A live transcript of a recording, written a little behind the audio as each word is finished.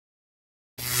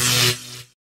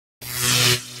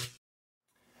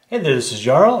Hey there, this is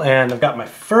Jarl, and I've got my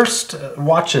first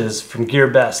watches from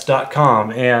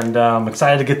GearBest.com, and I'm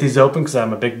excited to get these open because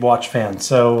I'm a big watch fan.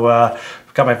 So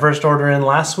I've got my first order in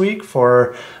last week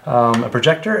for a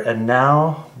projector, and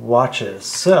now watches.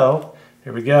 So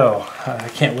here we go. I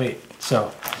can't wait.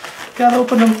 So gotta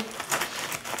open them.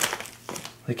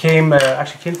 They came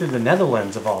actually came through the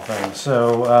Netherlands of all things.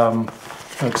 So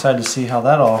I'm excited to see how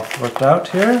that all worked out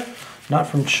here. Not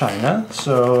from China,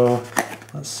 so.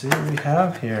 Let's see what we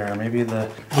have here. Maybe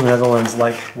the Netherlands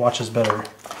like watches better.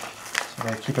 So I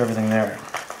gotta keep everything there.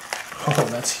 Oh,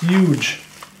 that's huge.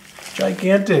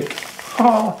 Gigantic.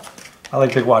 Oh, I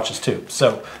like big watches too.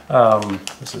 So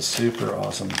this is super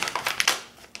awesome.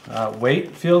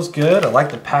 Weight feels good. I like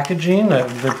the packaging. They're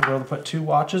able to put two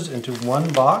watches into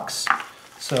one box.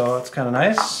 So that's kind of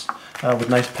nice. With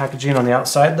nice packaging on the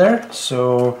outside there.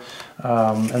 So,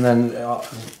 and then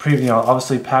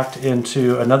obviously packed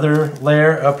into another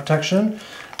layer of protection,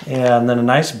 and then a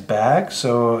nice bag.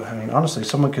 So, I mean, honestly,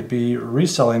 someone could be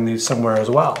reselling these somewhere as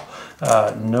well.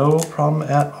 No problem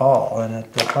at all. And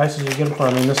at the prices you get them for,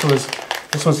 I mean, this one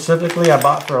specifically I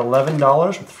bought for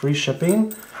 $11 with free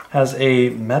shipping. Has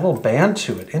a metal band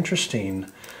to it.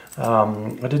 Interesting.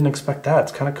 I didn't expect that.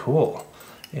 It's kind of cool.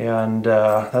 And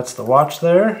that's the watch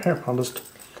there. Here, I'll just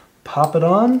pop it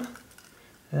on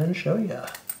and show you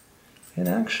in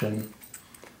action.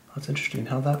 That's interesting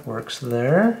how that works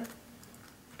there.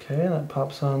 Okay, that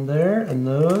pops on there, and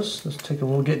those, let's take a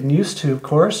little getting used to, of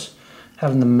course,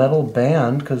 having the metal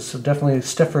band, because it's definitely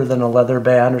stiffer than a leather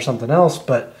band or something else,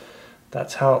 but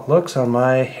that's how it looks on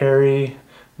my hairy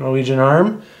Norwegian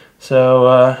arm.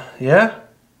 So yeah,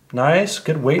 nice,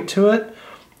 good weight to it.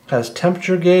 Has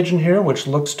temperature gauge in here, which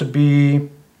looks to be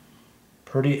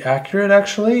pretty accurate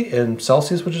actually in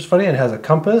Celsius, which is funny. It has a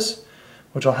compass,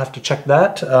 which I'll have to check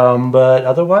that, but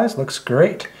otherwise looks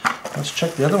great. Let's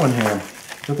check the other one here.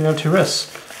 Good thing I have two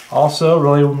wrists. Also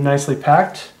really nicely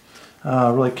packed,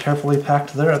 really carefully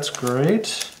packed there. That's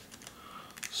great.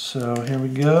 So here we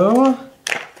go.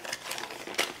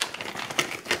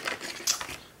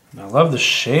 And I love the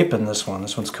shape in this one.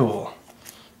 This one's cool.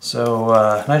 So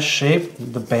nice shape.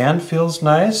 The band feels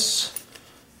nice.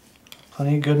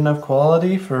 Plenty good enough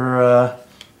quality for,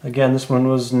 again, this one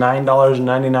was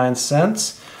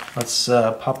 $9.99. Let's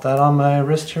pop that on my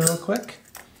wrist here real quick.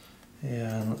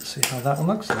 And let's see how that one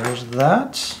looks. There's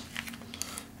that.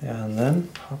 And then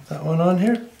pop that one on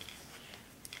here.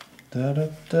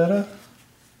 Da-da-da-da.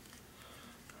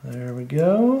 There we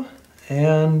go.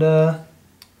 And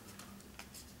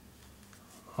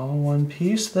all one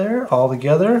piece there, all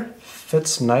together.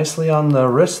 Fits nicely on the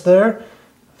wrist there.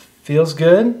 Feels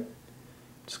good.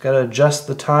 Just got to adjust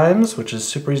the times, which is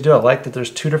super easy to do. I like that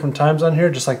there's two different times on here,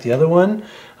 just like the other one.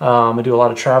 I do a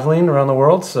lot of traveling around the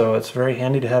world, so it's very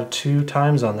handy to have two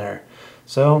times on there.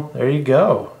 So there you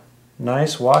go.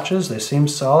 Nice watches. They seem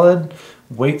solid.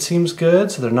 Weight seems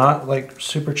good, so they're not like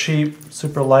super cheap,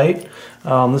 super light.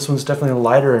 This one's definitely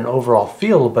lighter in overall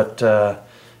feel, but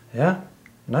yeah.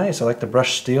 Nice. I like the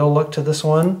brushed steel look to this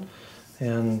one,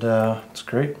 and it's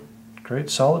great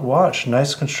solid watch.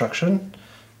 Nice construction,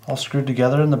 all screwed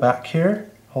together in the back here,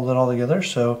 hold it all together,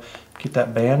 so keep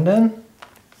that band in.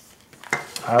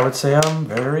 I would say I'm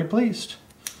very pleased.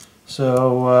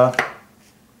 So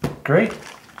great,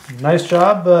 nice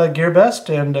job GearBest,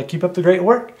 and keep up the great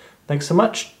work. Thanks so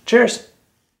much. Cheers.